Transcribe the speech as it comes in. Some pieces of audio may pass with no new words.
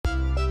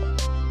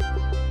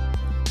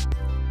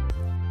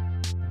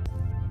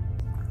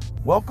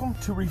Welcome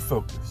to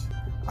Refocus.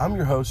 I'm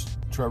your host,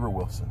 Trevor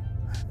Wilson.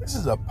 This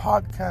is a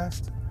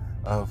podcast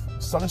of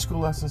Sunday school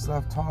lessons that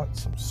I've taught,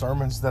 some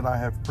sermons that I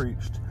have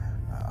preached.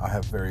 I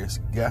have various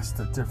guests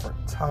at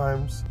different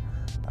times.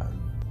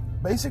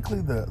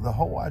 Basically, the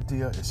whole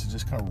idea is to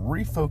just kind of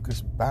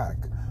refocus back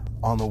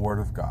on the Word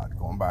of God,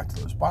 going back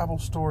to those Bible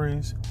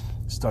stories,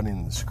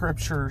 studying the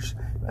Scriptures.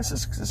 Let's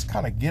just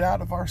kind of get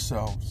out of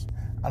ourselves,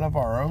 out of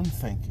our own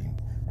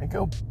thinking, and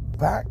go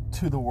back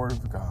to the Word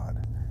of God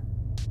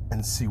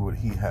and see what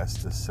He has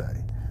to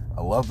say.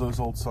 I love those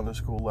old Sunday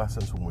school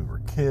lessons when we were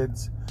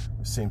kids.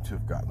 We seem to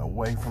have gotten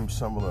away from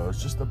some of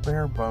those, just the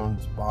bare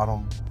bones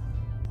bottom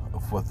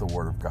of what the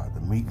Word of God,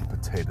 the meat and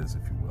potatoes,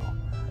 if you will.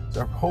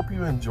 So I hope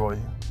you enjoy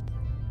it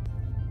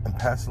and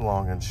pass it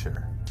along and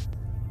share.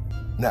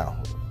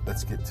 Now,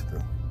 let's get to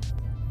the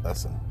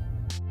lesson.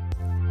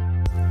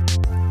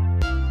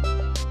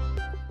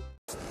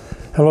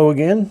 Hello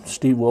again,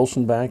 Steve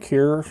Wilson back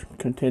here,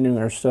 continuing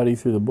our study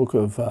through the book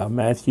of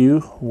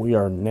Matthew. We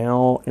are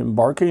now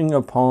embarking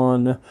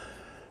upon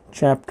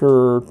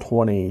chapter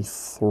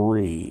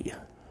 23.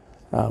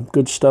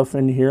 Good stuff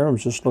in here. I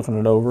was just looking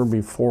it over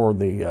before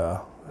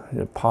the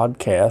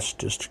podcast,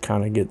 just to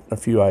kind of get a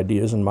few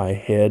ideas in my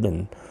head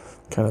and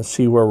kind of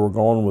see where we're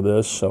going with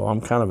this. So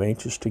I'm kind of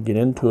anxious to get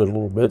into it a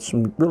little bit.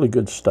 Some really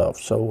good stuff.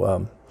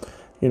 So,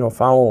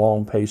 follow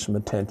along, pay some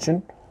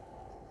attention.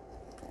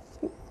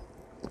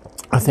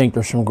 I think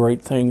there's some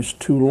great things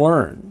to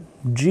learn.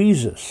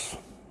 Jesus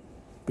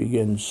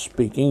begins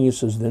speaking. He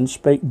says, "Then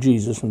spake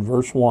Jesus," in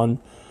verse 1,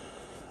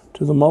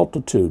 "to the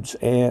multitudes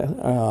and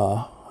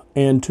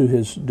to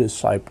his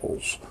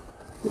disciples."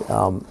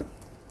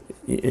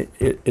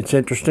 It's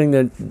interesting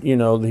that,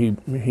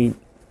 he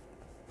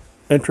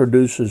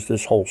introduces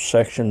this whole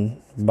section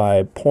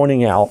by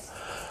pointing out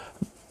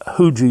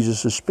who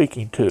Jesus is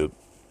speaking to.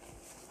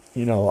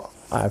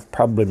 I've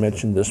probably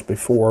mentioned this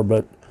before,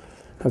 but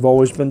I've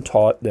always been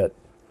taught that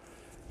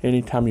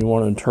anytime you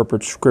want to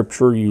interpret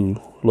Scripture, you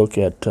look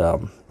at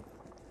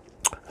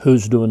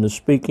who's doing the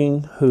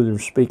speaking, who they're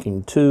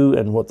speaking to,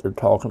 and what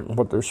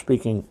they're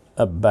speaking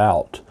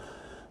about.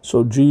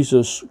 So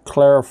Jesus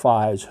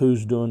clarifies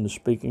who's doing the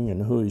speaking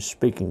and who he's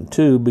speaking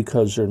to,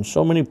 because there are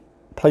so many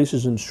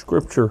places in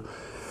Scripture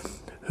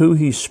who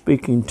he's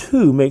speaking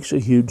to makes a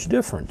huge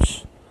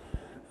difference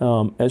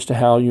as to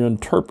how you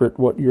interpret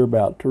what you're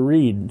about to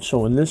read.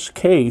 So in this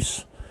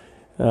case,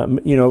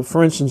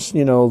 for instance,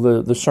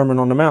 the Sermon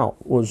on the Mount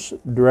was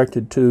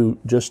directed to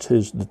just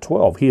the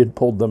 12. He had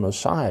pulled them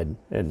aside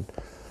and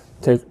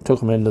took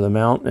them into the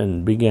mount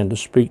and began to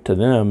speak to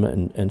them.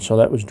 And so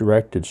that was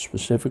directed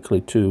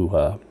specifically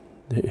to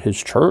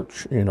his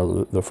church,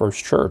 the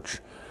first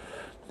church,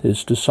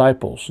 his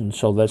disciples. And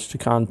so that's the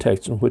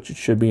context in which it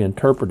should be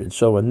interpreted.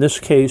 So in this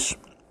case,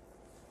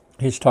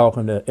 he's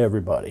talking to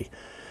everybody.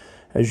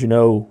 As you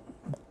know,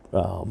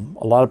 a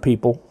lot of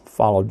people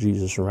followed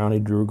Jesus around. He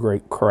drew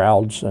great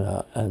crowds,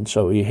 and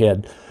so he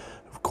had,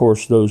 of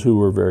course, those who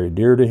were very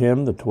dear to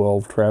him. The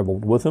 12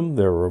 traveled with him.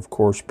 There were, of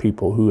course,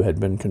 people who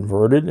had been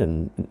converted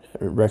and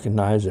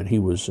recognized that he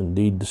was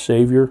indeed the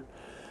Savior.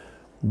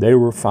 They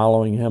were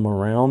following him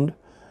around,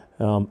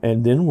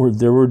 and then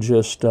there were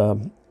just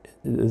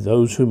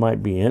those who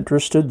might be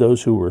interested,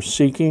 those who were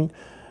seeking.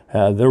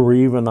 There were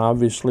even,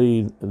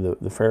 obviously,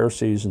 the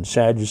Pharisees and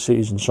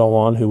Sadducees and so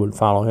on who would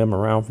follow him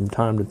around from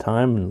time to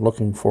time and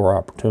looking for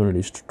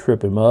opportunities to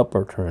trip him up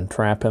or to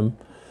entrap him,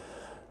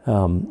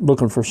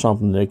 looking for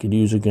something they could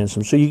use against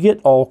him. So you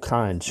get all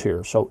kinds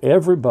here. So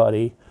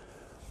everybody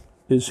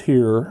is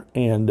here,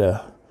 and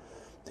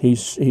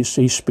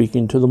he's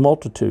speaking to the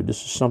multitude.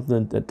 This is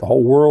something that the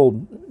whole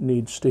world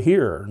needs to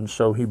hear, and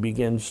so he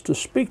begins to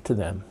speak to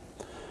them.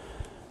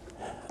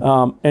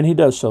 And he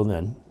does so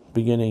then,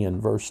 beginning in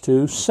verse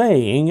 2,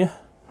 saying,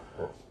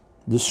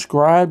 "The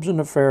scribes and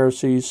the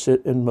Pharisees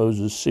sit in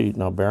Moses' seat."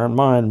 Now bear in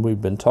mind,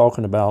 we've been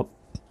talking about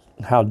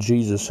how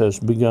Jesus has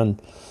begun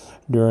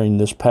during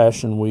this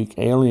Passion Week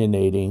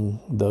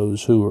alienating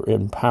those who are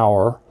in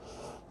power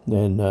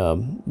and,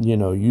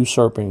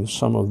 usurping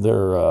some of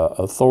their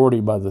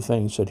authority by the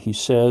things that he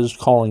says,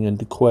 calling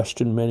into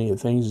question many of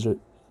the things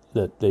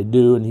that they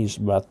do, and he's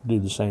about to do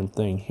the same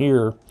thing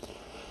here.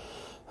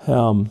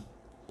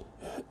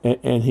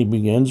 And he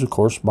begins, of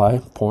course, by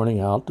pointing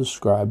out the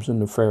scribes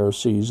and the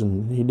Pharisees,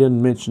 and he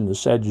didn't mention the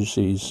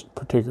Sadducees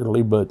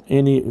particularly, but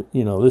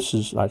this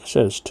is, like I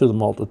said, it's to the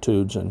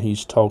multitudes, and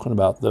he's talking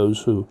about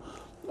those who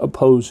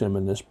oppose him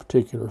in this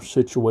particular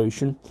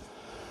situation.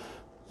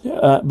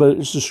 But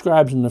it's the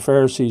scribes and the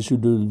Pharisees who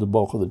do the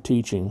bulk of the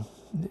teaching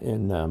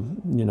and,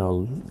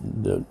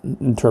 the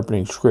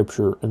interpreting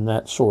Scripture and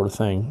that sort of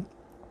thing.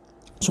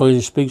 So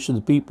he speaks to the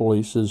people,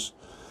 he says,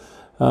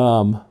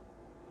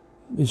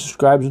 the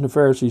scribes and the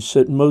Pharisees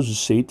sit in Moses'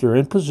 seat. They're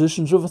in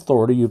positions of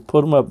authority. You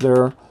put them up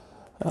there,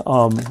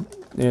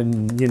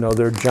 and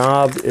their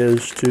job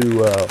is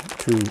to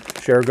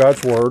share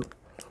God's word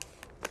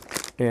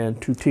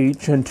and to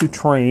teach and to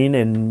train.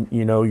 And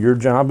your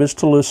job is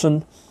to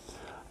listen.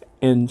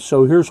 And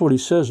so here's what he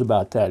says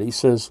about that. He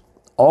says,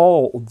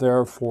 "All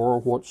therefore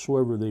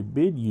whatsoever they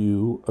bid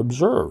you,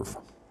 observe."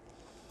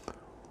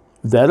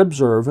 that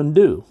observe and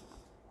do.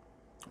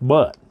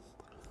 But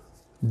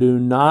do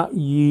not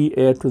ye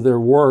after their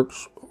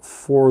works,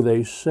 for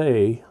they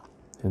say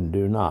and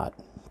do not.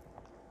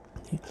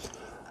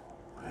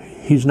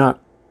 He's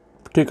not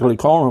particularly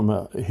calling him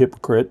a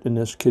hypocrite in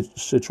this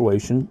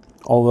situation,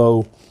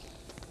 although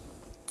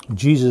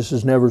Jesus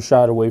has never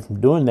shied away from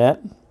doing that,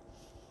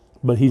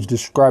 but he's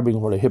describing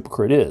what a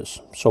hypocrite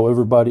is. So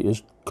everybody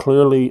is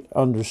clearly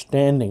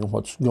understanding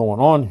what's going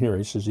on here.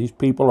 He says these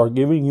people are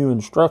giving you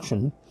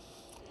instruction.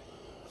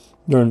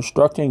 They're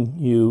instructing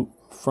you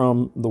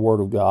from the Word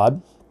of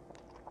God,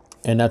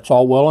 and that's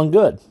all well and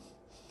good.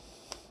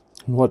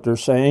 And what they're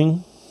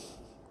saying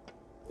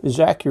is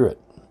accurate.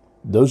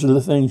 Those are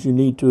the things you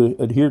need to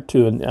adhere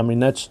to. And I mean,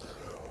 that's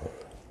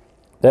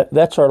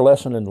our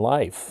lesson in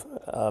life.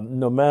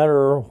 No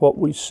matter what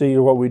we see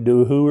or what we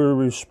do, who we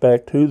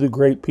respect, who the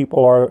great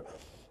people are,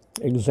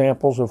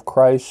 examples of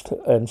Christ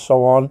and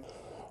so on,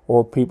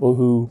 or people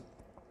who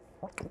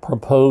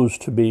propose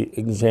to be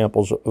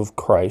examples of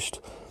Christ,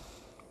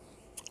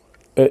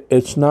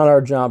 it's not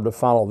our job to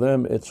follow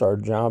them. It's our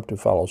job to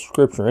follow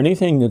Scripture.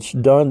 Anything that's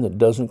done that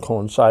doesn't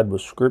coincide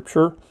with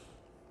Scripture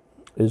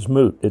is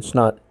moot. It's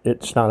not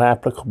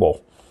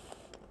applicable.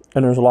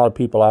 And there's a lot of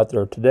people out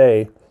there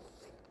today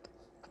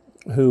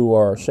who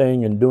are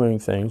saying and doing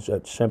things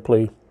that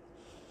simply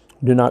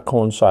do not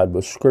coincide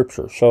with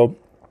Scripture. So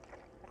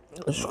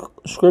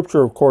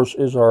Scripture, of course,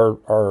 is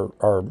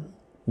our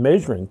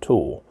measuring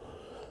tool.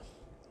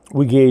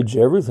 We gauge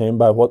everything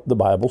by what the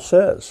Bible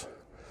says.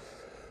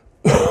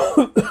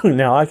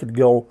 Now, I could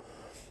go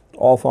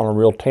off on a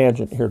real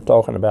tangent here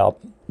talking about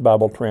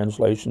Bible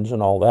translations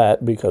and all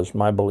that, because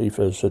my belief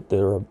is that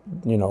they're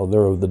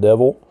of the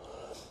devil.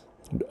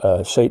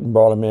 Satan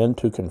brought them in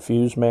to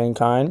confuse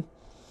mankind.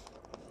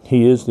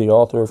 He is the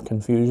author of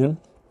confusion.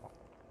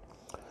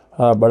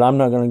 But I'm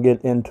not going to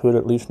get into it,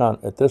 at least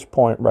not at this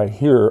point right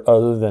here,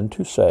 other than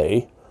to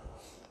say,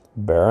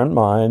 bear in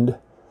mind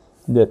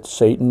that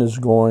Satan is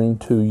going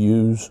to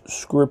use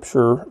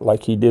Scripture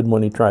like he did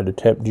when he tried to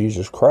tempt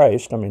Jesus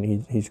Christ. I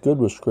mean, he's good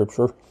with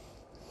Scripture.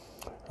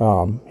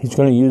 He's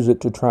going to use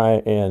it to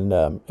try and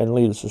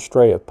lead us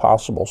astray if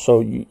possible. So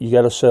you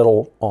got to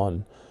settle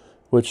on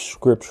which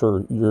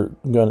Scripture you're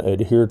going to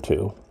adhere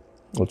to.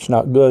 It's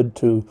not good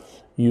to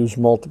use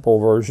multiple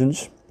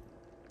versions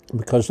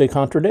because they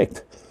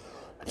contradict.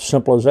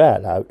 Simple as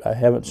that. I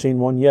haven't seen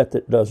one yet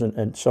that doesn't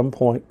at some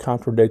point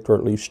contradict or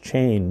at least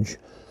change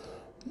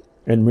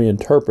and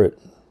reinterpret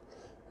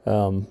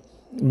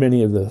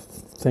many of the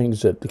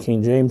things that the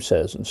King James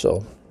says. And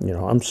so,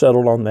 I'm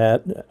settled on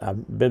that.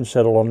 I've been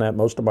settled on that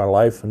most of my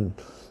life, and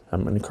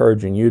I'm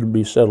encouraging you to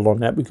be settled on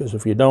that, because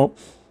if you don't,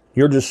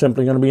 you're just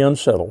simply going to be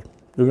unsettled.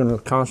 You're going to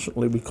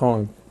constantly be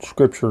calling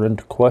Scripture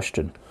into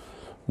question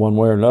one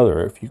way or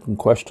another. If you can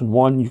question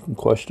one, you can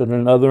question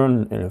another,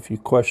 and if you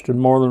question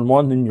more than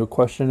one, then you're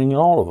questioning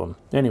all of them.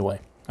 Anyway,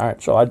 all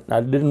right, so I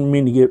didn't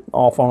mean to get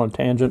off on a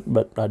tangent,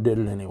 but I did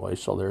it anyway,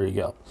 so there you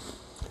go.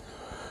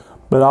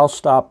 But I'll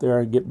stop there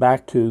and get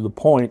back to the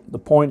point. The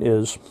point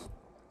is,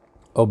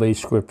 obey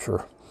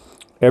Scripture.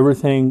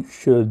 Everything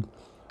should,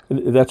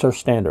 that's our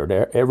standard.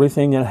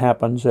 Everything that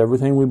happens,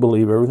 everything we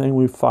believe, everything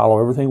we follow,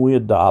 everything we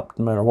adopt,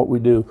 no matter what we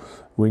do,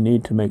 we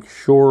need to make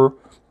sure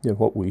that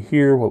what we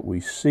hear, what we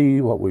see,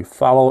 what we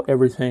follow,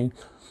 everything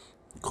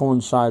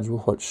coincides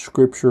with what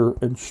Scripture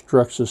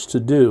instructs us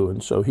to do.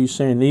 And so he's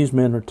saying these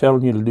men are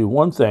telling you to do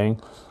one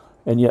thing,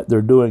 and yet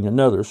they're doing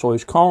another. So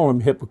he's calling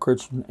them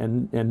hypocrites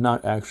and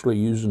not actually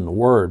using the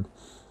word.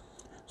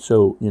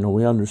 So,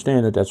 we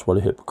understand that that's what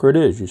a hypocrite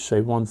is. You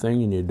say one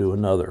thing and you do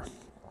another.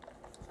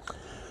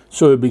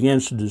 So he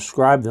begins to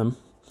describe them.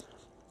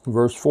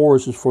 Verse 4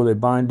 says, "For they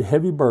bind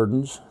heavy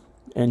burdens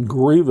and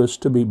grievous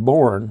to be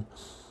borne,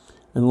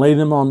 and lay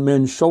them on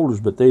men's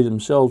shoulders, but they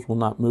themselves will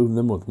not move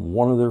them with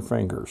one of their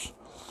fingers."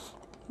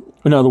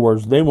 In other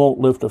words, they won't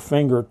lift a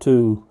finger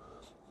to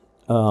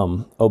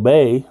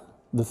obey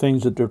the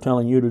things that they're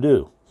telling you to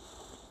do.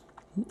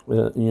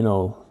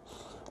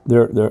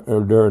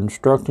 They're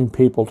instructing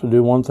people to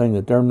do one thing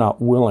that they're not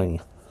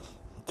willing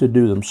to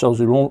do themselves.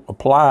 They won't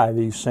apply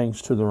these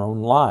things to their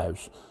own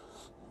lives.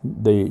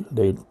 They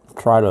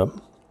try to,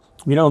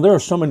 there are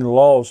so many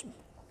laws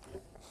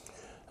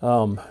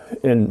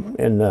in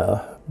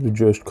the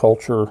Jewish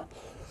culture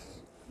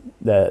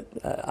that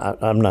I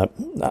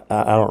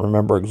don't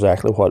remember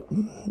exactly what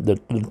the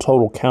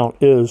total count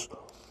is.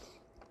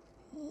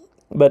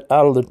 But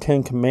out of the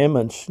 10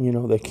 Commandments,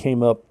 they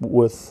came up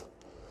with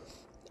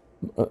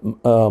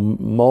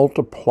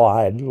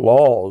multiplied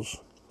laws.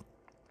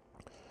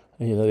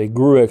 They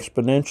grew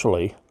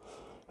exponentially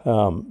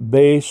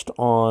based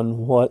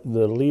on what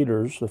the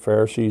leaders, the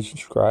Pharisees and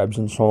scribes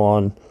and so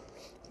on,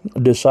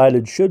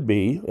 decided should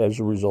be as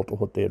a result of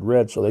what they had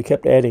read. So they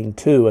kept adding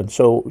to. And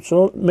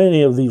so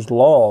many of these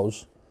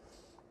laws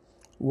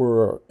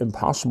were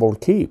impossible to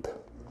keep.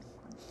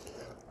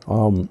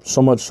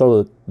 So much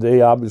so that they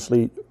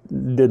obviously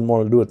didn't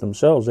want to do it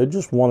themselves. They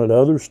just wanted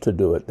others to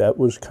do it. That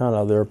was kind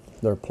of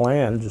their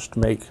plan, just to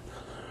make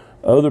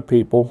other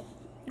people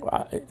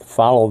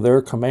follow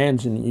their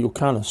commands, and you'll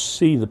kind of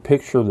see the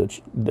picture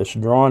that's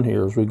drawn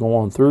here as we go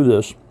on through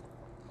this,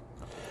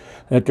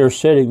 that they're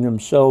setting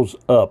themselves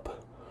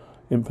up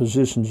in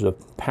positions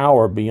of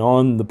power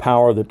beyond the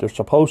power that they're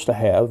supposed to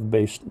have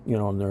based,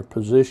 on their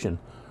position.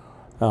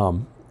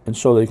 And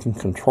so they can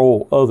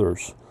control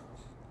others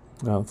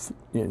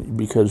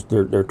because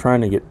they're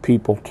trying to get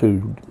people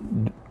to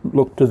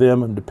look to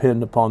them and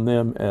depend upon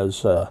them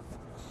as as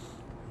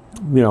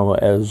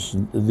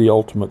the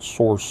ultimate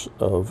source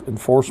of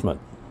enforcement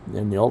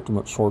and the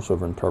ultimate source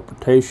of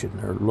interpretation.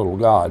 They're little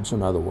gods,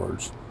 in other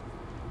words.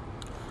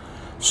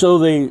 So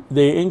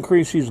they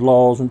increase these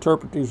laws,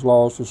 interpret these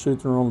laws to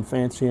suit their own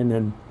fancy, and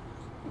then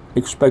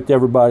expect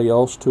everybody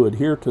else to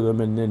adhere to them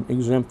and then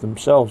exempt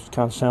themselves. It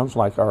kind of sounds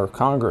like our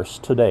Congress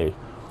today.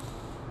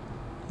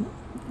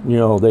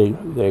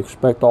 They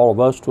expect all of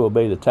us to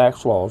obey the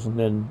tax laws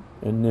and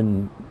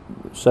then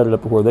set it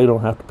up where they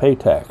don't have to pay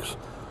tax.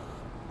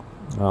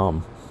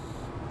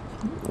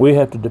 We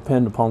have to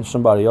depend upon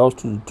somebody else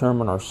to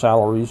determine our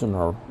salaries and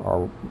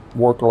our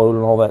workload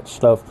and all that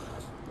stuff,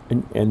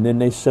 and then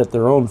they set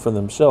their own for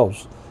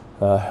themselves.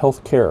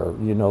 Health care,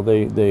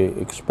 they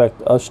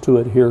expect us to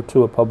adhere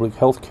to a public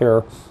health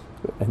care,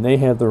 and they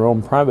have their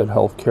own private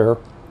health care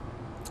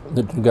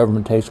that the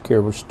government takes care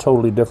of, which is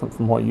totally different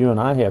from what you and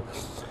I have.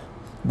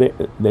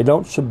 They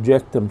don't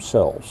subject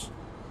themselves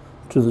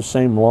to the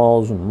same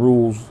laws and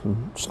rules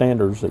and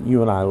standards that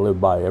you and I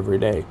live by every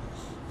day.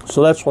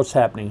 So that's what's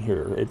happening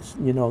here. It's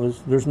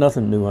there's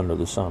nothing new under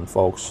the sun,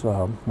 folks.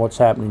 What's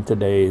happening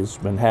today has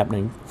been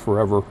happening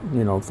forever,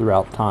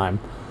 throughout time.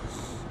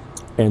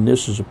 And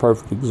this is a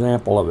perfect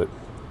example of it.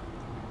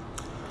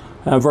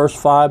 Verse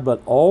 5,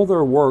 but all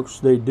their works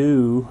they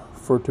do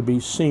for to be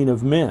seen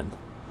of men.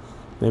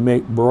 They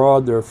make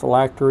broad their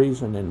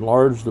phylacteries and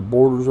enlarge the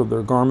borders of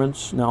their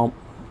garments. Now,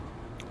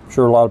 I'm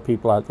sure a lot of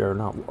people out there are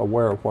not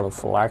aware of what a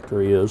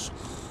phylactery is.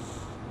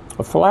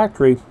 A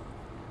phylactery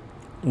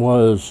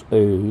was a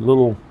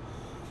little,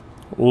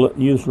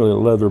 usually a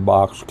leather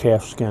box,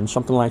 calf skin,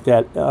 something like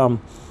that.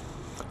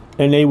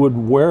 And they would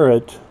wear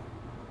it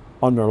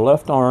on their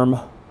left arm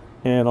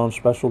and on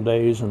special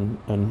days and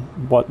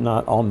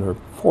whatnot on their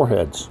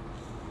foreheads.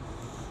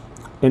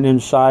 And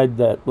inside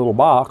that little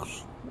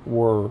box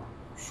were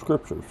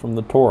scriptures from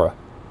the Torah.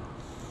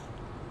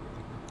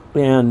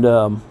 And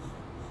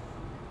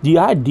the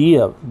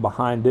idea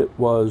behind it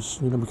was,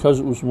 because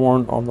it was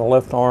worn on the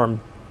left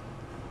arm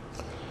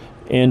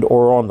and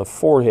or on the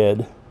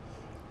forehead,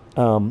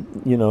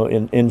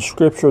 in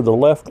Scripture, the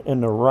left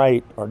and the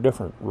right are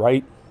different.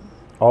 Right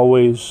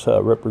always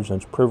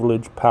represents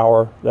privilege,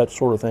 power, that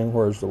sort of thing,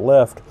 whereas the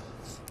left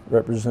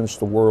represents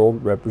the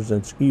world,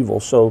 represents evil.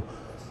 So,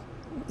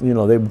 they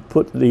would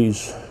put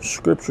these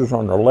scriptures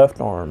on their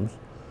left arms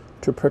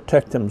to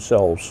protect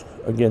themselves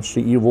against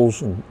the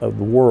evils of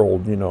the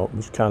world. It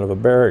was kind of a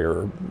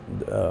barrier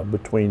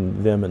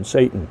between them and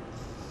Satan.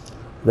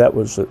 That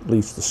was at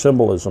least the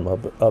symbolism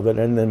of it.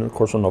 And then, of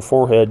course, on the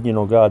forehead,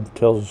 God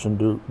tells us in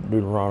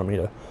Deuteronomy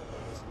to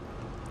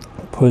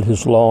put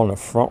his law on the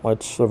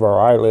frontlets of our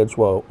eyelids.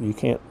 Well, you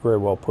can't very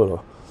well put a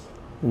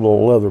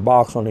little leather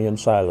box on the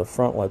inside of the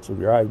frontlets of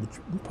your eye, but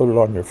you put it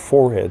on your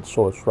forehead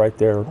so it's right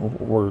there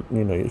where,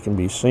 it can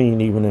be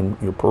seen even in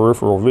your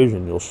peripheral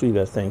vision. You'll see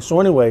that thing. So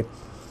anyway,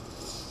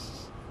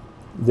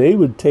 they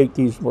would take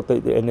these,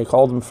 and they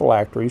called them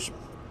phylacteries,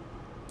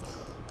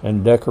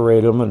 and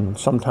decorate them and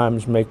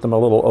sometimes make them a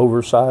little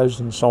oversized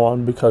and so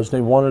on, because they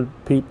wanted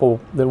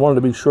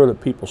to be sure that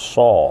people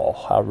saw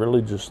how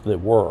religious they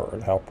were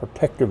and how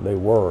protective they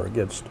were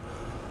against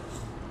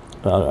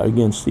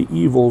the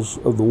evils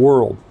of the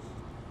world.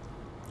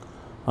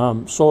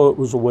 So it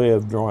was a way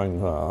of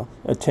drawing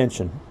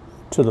attention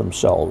to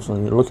themselves.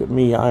 And you look at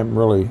me, I'm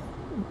really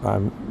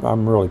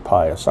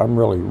pious. I'm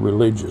really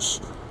religious.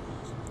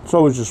 So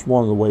it was just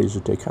one of the ways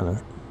that they kind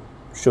of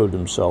showed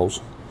themselves.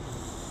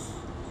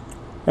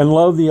 And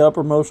love the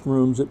uppermost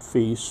rooms at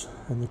feasts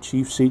and the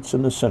chief seats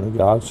in the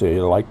synagogues.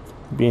 They liked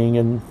being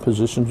in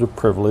positions of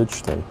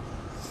privilege. They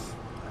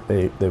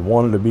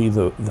wanted to be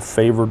the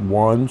favored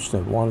ones.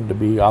 They wanted to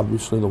be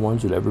obviously the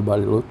ones that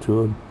everybody looked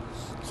to and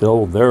said,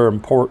 oh, they're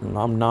important.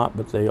 I'm not,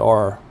 but they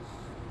are.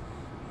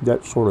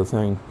 That sort of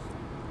thing.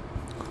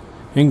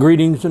 And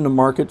greetings in the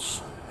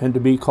markets, and to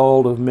be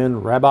called of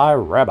men, Rabbi,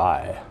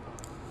 Rabbi.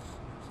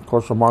 Of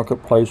course, the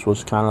marketplace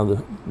was kind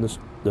of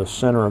the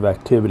center of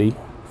activity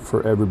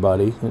for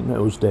everybody in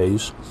those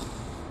days.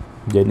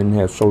 They didn't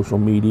have social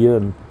media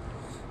and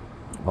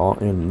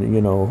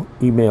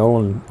email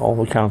and all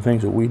the kind of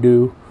things that we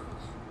do.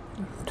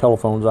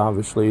 Telephones,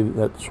 obviously,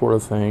 that sort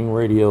of thing,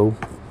 radio,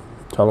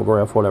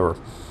 telegraph, whatever.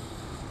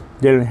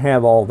 They didn't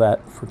have all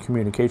that for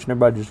communication.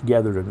 Everybody just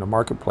gathered in the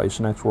marketplace,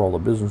 and that's where all the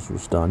business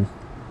was done,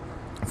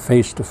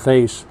 face to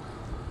face.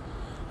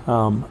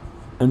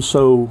 And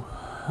so,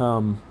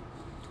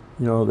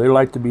 they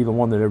like to be the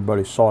one that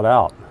everybody sought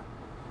out.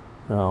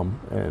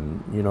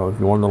 And if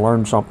you wanted to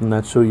learn something,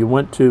 that's who you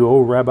went to.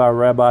 Oh, Rabbi,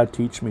 Rabbi,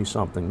 teach me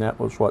something. That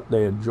was what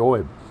they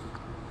enjoyed.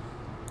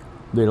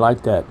 They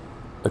liked that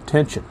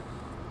attention.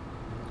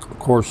 Of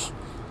course,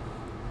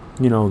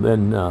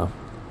 then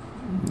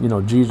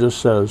Jesus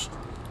says,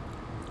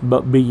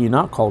 "But be ye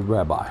not called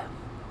rabbi,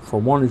 for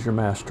one is your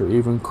master,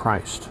 even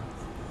Christ.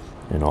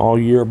 And all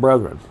ye are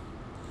brethren.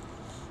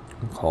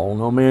 Call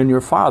no man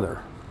your father.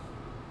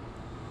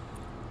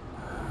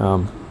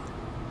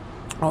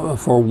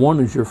 For one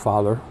is your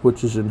Father,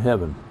 which is in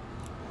heaven."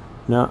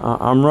 Now,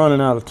 I'm running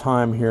out of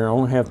time here. I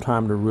only have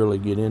time to really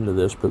get into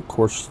this, but of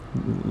course,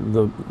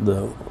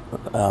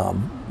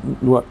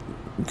 what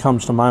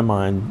comes to my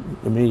mind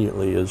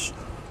immediately is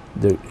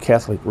the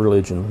Catholic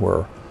religion,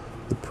 where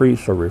the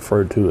priests are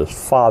referred to as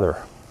Father,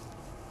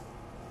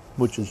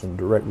 which is in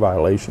direct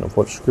violation of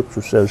what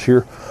Scripture says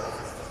here.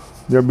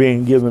 They're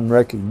being given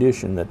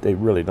recognition that they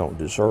really don't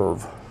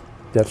deserve.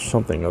 That's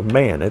something of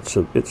man. It's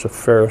a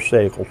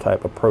Pharisaical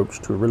type approach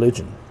to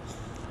religion.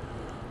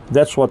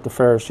 That's what the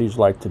Pharisees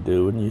like to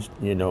do,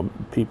 and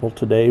people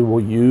today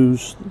will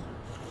use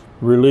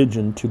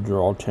religion to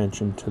draw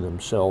attention to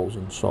themselves,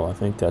 and so I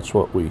think that's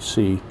what we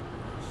see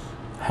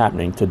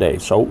happening today.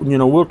 So,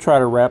 we'll try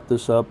to wrap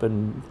this up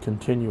and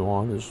continue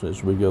on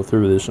as we go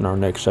through this in our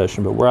next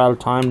session, but we're out of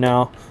time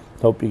now.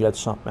 Hope you got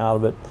something out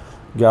of it.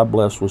 God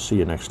bless. We'll see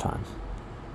you next time.